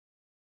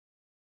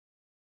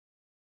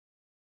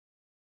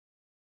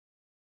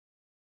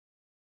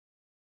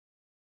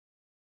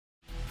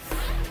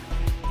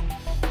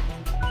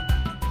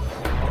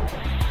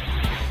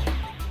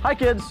Hi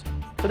kids!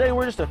 Today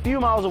we're just a few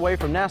miles away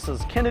from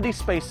NASA's Kennedy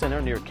Space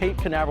Center near Cape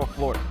Canaveral,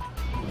 Florida.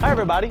 Hi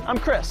everybody, I'm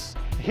Chris.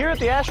 Here at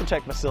the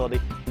Astrotech facility,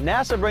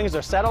 NASA brings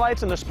their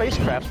satellites and their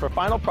spacecrafts for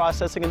final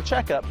processing and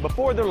checkup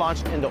before they're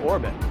launched into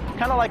orbit.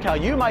 Kind of like how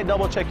you might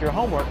double check your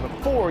homework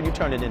before you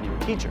turn it into your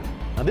teacher.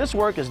 Now this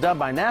work is done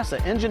by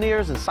NASA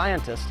engineers and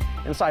scientists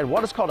inside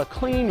what is called a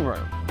clean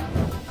room.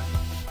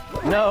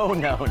 No,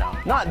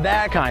 not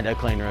that kind of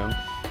clean room.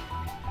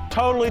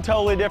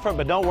 Totally different,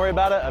 but don't worry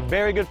about it. A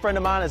very good friend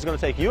of mine is going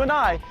to take you and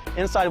I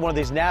inside one of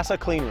these NASA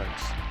clean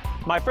rooms.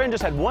 My friend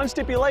just had one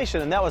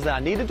stipulation, and that was that I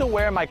needed to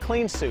wear my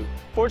clean suit.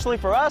 Fortunately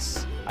for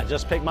us, I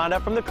just picked mine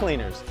up from the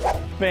cleaners.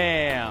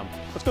 Bam!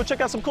 Let's go check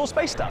out some cool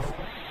space stuff.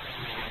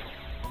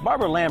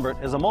 Barbara Lambert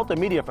is a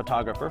multimedia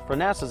photographer for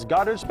NASA's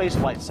Goddard Space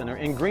Flight Center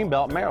in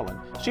Greenbelt, Maryland.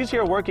 She's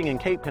here working in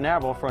Cape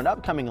Canaveral for an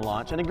upcoming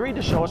launch and agreed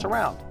to show us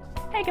around.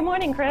 Hey, good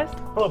morning, Chris.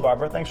 Hello,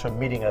 Barbara. Thanks for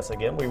meeting us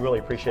again. We really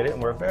appreciate it,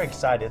 and we're very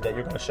excited that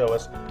you're going to show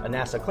us a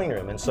NASA clean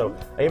room. And so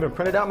I even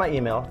printed out my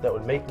email that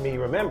would make me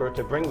remember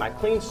to bring my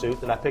clean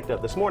suit that I picked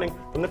up this morning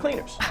from the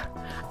cleaners.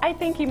 I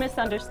think you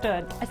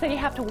misunderstood. I said you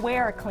have to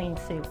wear a clean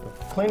suit.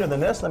 Cleaner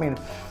than this? I mean,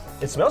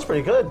 it smells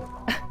pretty good.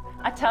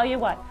 I tell you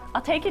what,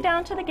 I'll take you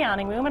down to the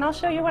gowning room and I'll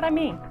show you what I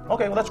mean.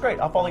 Okay, well, that's great.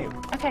 I'll follow you.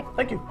 Okay.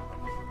 Thank you.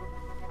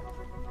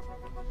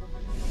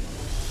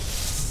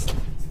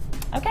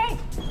 Okay,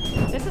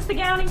 this is the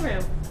gowning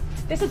room.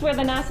 This is where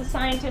the NASA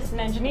scientists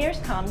and engineers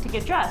come to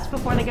get dressed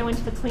before they go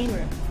into the clean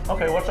room.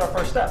 Okay, what's our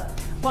first step?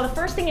 Well, the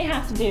first thing you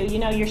have to do, you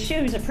know your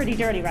shoes are pretty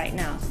dirty right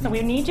now. So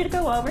we need you to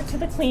go over to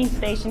the clean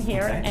station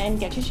here and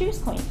get your shoes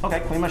clean. Okay,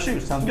 clean my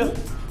shoes. Sounds good.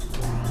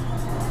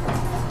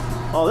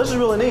 Oh, this is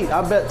really neat.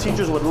 I bet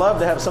teachers would love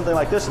to have something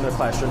like this in their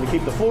classroom to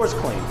keep the floors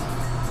clean.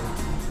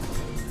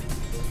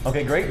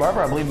 Okay, great,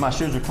 Barbara. I believe my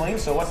shoes are clean,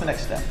 so what's the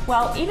next step?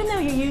 Well, even though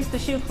you use the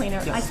shoe cleaner,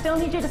 Yes. I still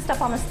need you to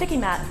step on the sticky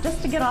mat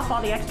just to get off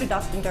all the extra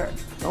dust and dirt.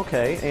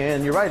 Okay,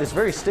 and you're right, it's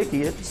very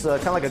sticky. It's kind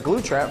of like a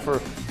glue trap for,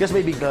 I guess,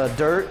 maybe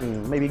dirt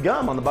and maybe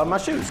gum on the bottom of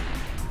my shoes.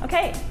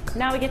 Okay,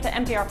 now we get to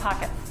empty our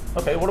pockets.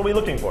 Okay, what are we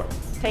looking for?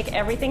 Take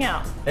everything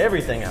out.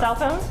 Everything out. Cell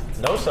phones?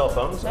 No cell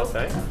phones, Nope.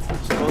 okay.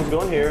 Cell phones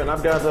go in here, and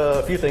I've got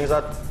a few things.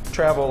 I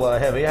travel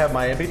heavy. I have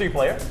my MP3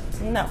 player.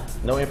 No.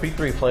 No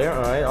MP3 player,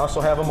 all right. I also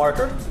have a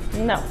marker.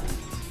 No.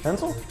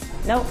 Pencil?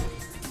 Nope.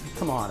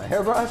 Come on, a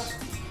hairbrush?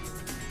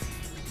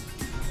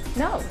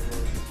 No.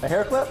 A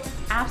hair clip?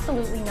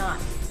 Absolutely not.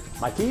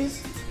 My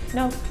keys?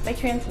 No, they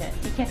transmit.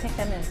 You can't take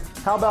them in.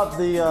 How about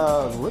the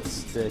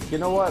lipstick? You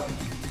know what?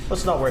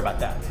 Let's not worry about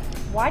that.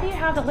 Why do you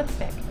have the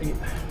lipstick?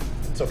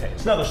 It's okay.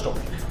 It's another story.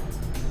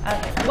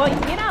 Okay. Well,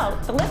 you know,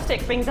 the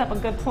lipstick brings up a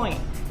good point.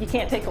 You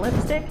can't take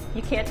lipstick,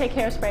 you can't take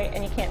hairspray,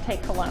 and you can't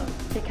take cologne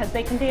because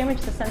they can damage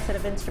the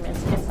sensitive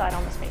instruments inside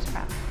on the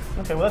spacecraft.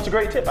 Okay, well, that's a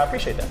great tip. I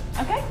appreciate that.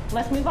 Okay,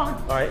 let's move on.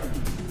 All right.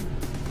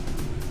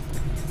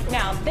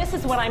 Now, this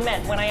is what I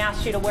meant when I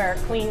asked you to wear a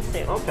clean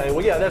suit. Okay,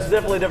 well, yeah, that's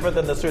definitely different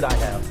than the suit I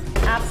have.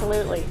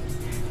 Absolutely.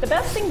 The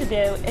best thing to do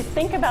is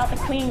think about the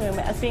clean room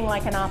as being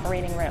like an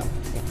operating room.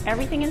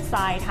 Everything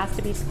inside has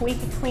to be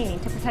squeaky clean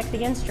to protect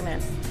the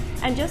instruments.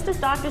 And just as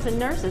doctors and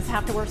nurses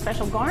have to wear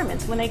special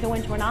garments when they go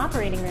into an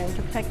operating room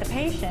to protect the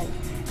patient,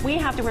 we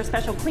have to wear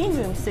special clean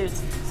room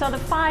suits so the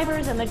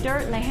fibers and the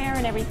dirt and the hair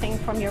and everything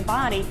from your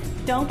body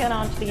don't get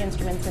onto the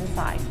instruments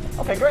inside.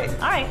 Okay, great.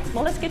 All right,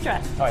 well, let's get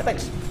dressed. All right,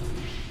 thanks.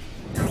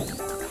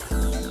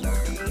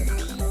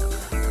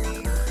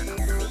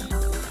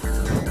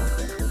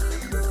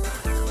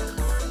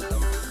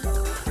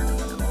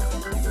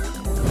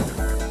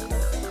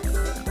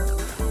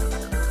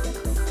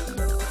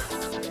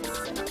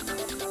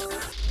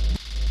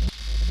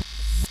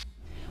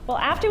 Well,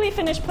 after we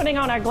finish putting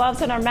on our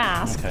gloves and our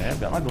mask, Okay, I've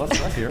got my gloves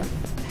right here.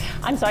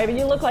 I'm sorry, but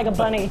you look like a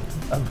bunny.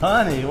 A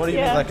bunny? What do you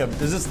Yeah. mean,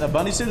 like is this a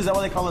bunny suit? Is that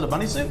why they call it a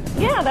bunny suit?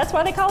 Yeah, that's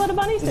why they call it a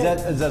bunny suit.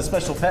 Is that a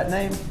special pet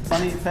name?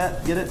 Bunny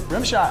pet? Get it?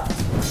 Rimshot.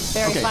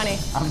 Very Okay, funny.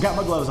 I've got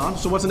my gloves on,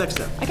 so what's the next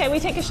step? Okay, we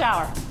take a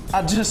shower.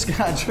 I just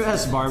got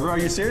dressed, Barbara. Are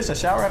you serious? A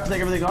shower? I have to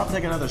take everything off and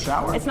take another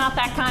shower? It's not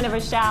that kind of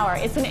a shower.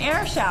 It's an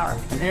air shower.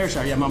 An air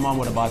shower. Yeah, my mom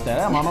would have bought that.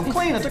 Yeah, Mom, I'm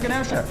clean. I took an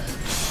air shower.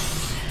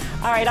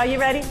 All right, are you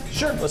ready?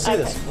 Sure, let's see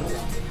Okay. this.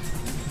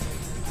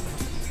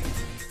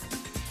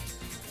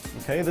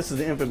 Okay, this is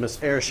the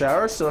infamous air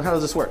shower. So how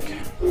does this work?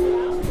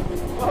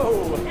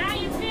 Whoa! Now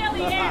you feel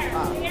the air.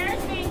 The air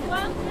is being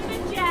blown through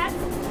the jet.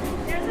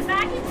 There's a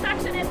vacuum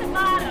suction at the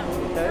bottom.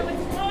 Okay. So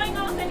it's blowing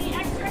off any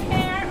extra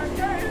hair or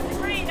dirt or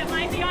debris that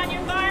might be on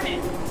your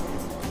garment.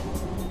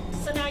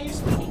 So now you're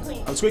squeaky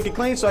clean. I'm squeaky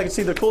clean so I can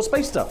see the cool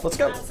space stuff. Let's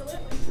go. Absolutely.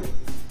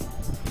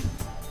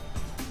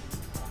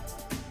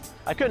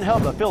 I couldn't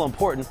help but feel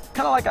important,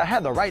 kind of like I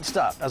had the right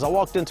stuff as I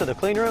walked into the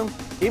clean room,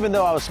 even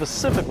though I was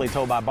specifically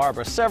told by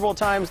Barbara several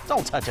times,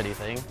 don't touch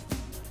anything.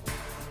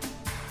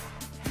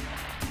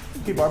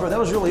 Okay, Barbara, that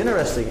was really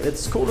interesting.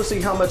 It's cool to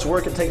see how much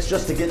work it takes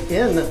just to get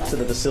into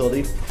the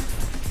facility,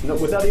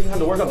 without even having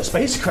to work on the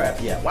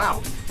spacecraft yet.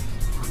 Wow.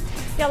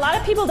 Yeah, a lot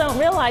of people don't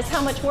realize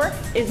how much work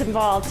is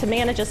involved to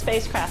manage a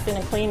spacecraft in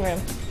a clean room.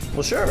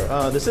 Well, sure.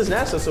 This is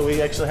NASA, so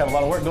we actually have a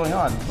lot of work going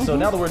on. So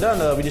now that we're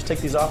done, we just take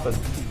these off and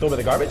Throw away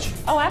the garbage?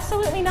 Oh,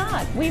 absolutely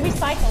not. We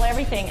recycle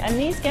everything, and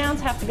these gowns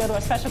have to go to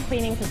a special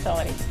cleaning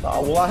facility.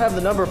 Oh, well, I have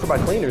the number for my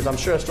cleaners. I'm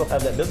sure I still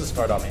have that business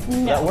card on me. No.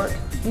 Does that work?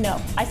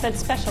 No, I said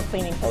special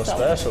cleaning Oh,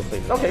 facility. special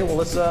cleaning. Okay, well,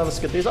 let's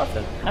get these off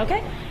then.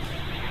 Okay.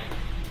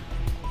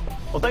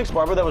 Well, thanks,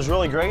 Barbara. That was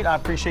really great. I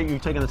appreciate you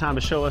taking the time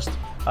to show us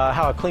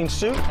how a clean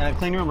suit and a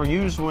clean room are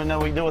used when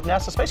we deal with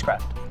NASA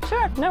spacecraft.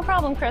 Sure, no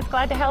problem, Chris.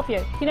 Glad to help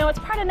you. You know, it's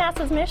part of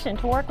NASA's mission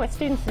to work with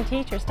students and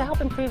teachers to help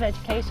improve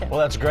education. Well,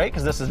 that's great,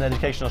 because this is an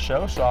educational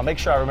show, so I'll make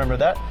sure I remember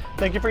that.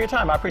 Thank you for your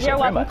time. I appreciate You're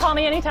it very welcome. much. Call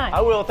me anytime.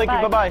 I will. Thank you.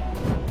 Bye.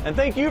 Bye-bye. And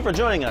thank you for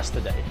joining us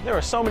today. There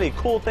are so many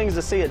cool things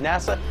to see at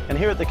NASA and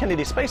here at the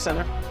Kennedy Space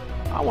Center.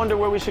 I wonder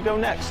where we should go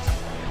next.